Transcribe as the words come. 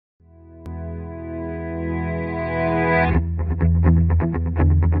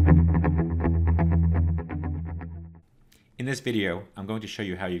In this video, I'm going to show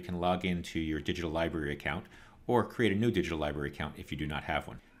you how you can log into your digital library account or create a new digital library account if you do not have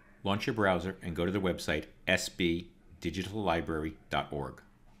one. Launch your browser and go to the website sbdigitallibrary.org.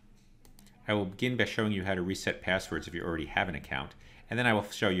 I will begin by showing you how to reset passwords if you already have an account, and then I will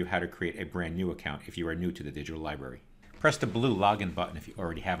show you how to create a brand new account if you are new to the digital library. Press the blue login button if you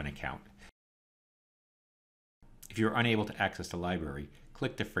already have an account. If you are unable to access the library,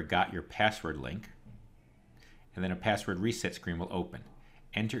 click the Forgot Your Password link, and then a password reset screen will open.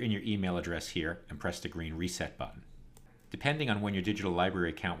 Enter in your email address here and press the green reset button. Depending on when your digital library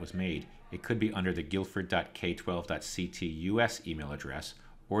account was made, it could be under the guilford.k12.ct.us email address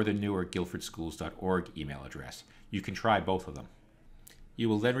or the newer guilfordschools.org email address. You can try both of them. You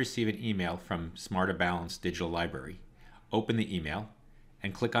will then receive an email from Smarter Balance Digital Library. Open the email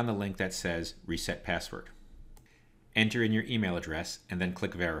and click on the link that says Reset Password. Enter in your email address and then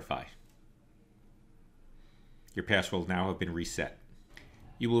click Verify. Your password will now have been reset.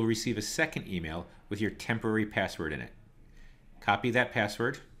 You will receive a second email with your temporary password in it. Copy that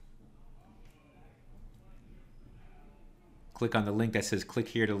password. Click on the link that says click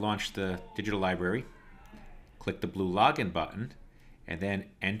here to launch the digital library. Click the blue login button and then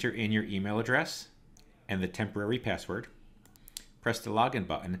enter in your email address and the temporary password. Press the login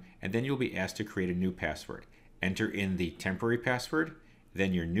button and then you'll be asked to create a new password. Enter in the temporary password,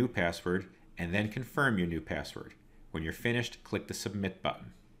 then your new password, and then confirm your new password. When you're finished, click the Submit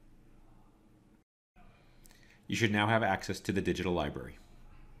button. You should now have access to the digital library.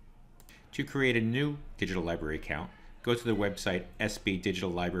 To create a new digital library account, go to the website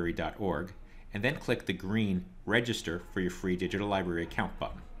sbdigitallibrary.org and then click the green Register for your free digital library account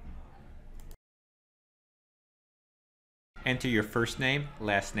button. Enter your first name,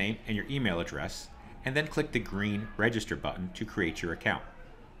 last name, and your email address, and then click the green Register button to create your account.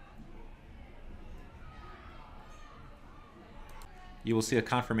 You will see a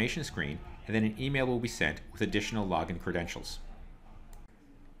confirmation screen, and then an email will be sent with additional login credentials.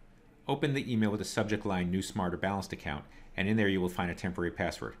 Open the email with the subject line New Smarter Balanced Account, and in there you will find a temporary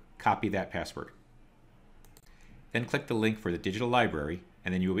password. Copy that password. Then click the link for the digital library,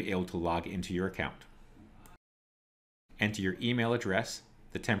 and then you will be able to log into your account. Enter your email address,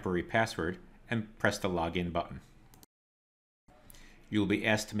 the temporary password, and press the Login button. You will be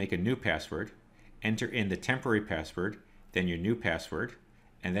asked to make a new password. Enter in the temporary password, then your new password,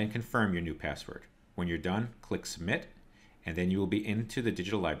 and then confirm your new password. When you're done, click Submit, and then you will be into the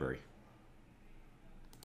digital library.